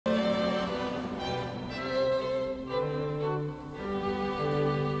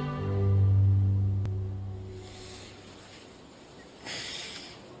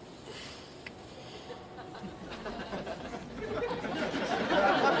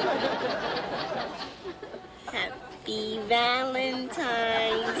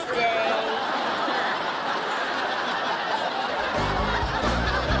Valentine's Day.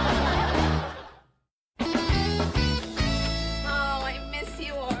 Oh, I miss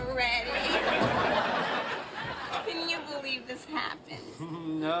you already. Can you believe this happened?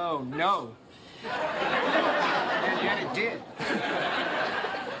 No. And yet it did.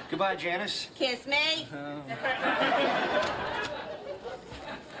 Goodbye, Janice. Kiss me.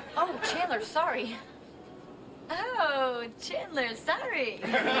 Oh, Chandler, sorry. Oh, Chandler, sorry.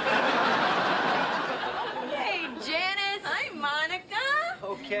 Hey, Janice. Hi, Monica.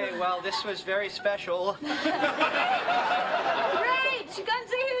 Okay, well, this was very special. Great, you come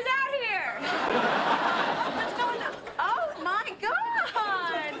see who's out here. What's going on? Oh, my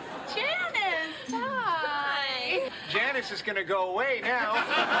God. Janice. Hi. Janice is gonna go away now.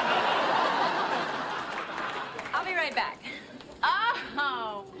 I'll be right back.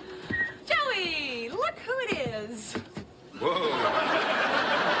 Oh, Joey, look who it is. Whoa.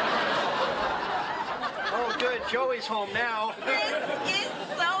 Oh, good. Joey's home now. This is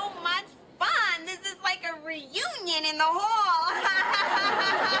so much fun. This is like a reunion in the hall.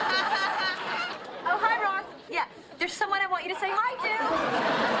 Oh, hi, Ross. Yeah, there's someone I want you to say hi to.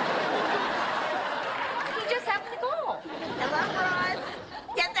 He just happened to call. Hello, Ross.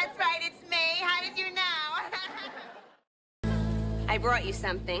 Yes, that's right. It's me. How did you know? I brought you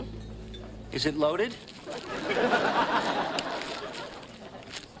something. Is it loaded?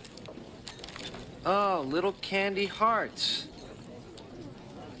 Oh, little candy hearts.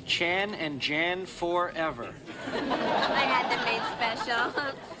 Chan and Jan forever. I had them made special.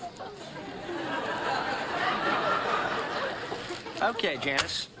 Okay,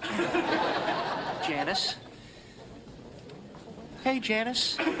 Janice. Janice? Hey,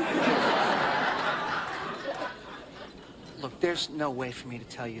 Janice. Look, there's no way for me to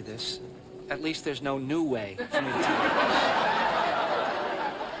tell you this. At least there's no new way for me to tell you this.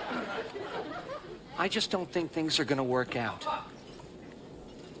 I just don't think things are gonna work out.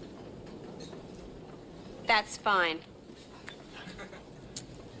 That's fine.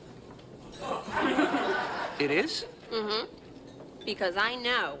 It is? Mm-hmm. Because I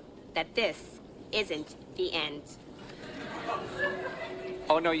know that this isn't the end.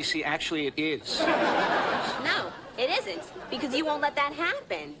 Oh, no, you see, actually it is. No, it isn't. Because you won't let that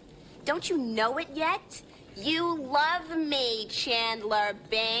happen. Don't you know it yet? You love me, Chandler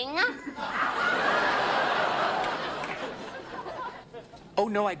Bing. Oh,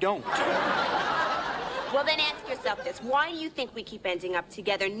 no, I don't. Well, then ask yourself this. Why do you think we keep ending up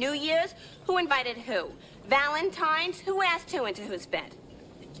together? New Year's? Who invited who? Valentine's? Who asked who into whose bed?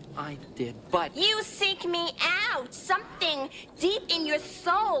 I did, but... You seek me out. Something deep in your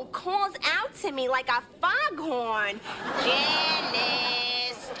soul calls out to me like a foghorn.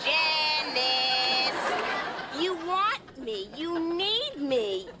 Janice, Janice. You want me. You need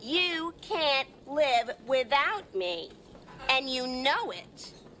me. You can't live without me. And you know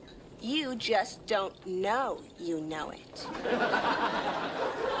it. You just don't know you know it.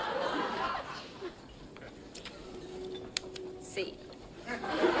 See.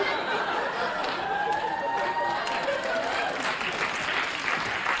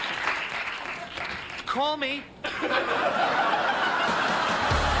 Call me.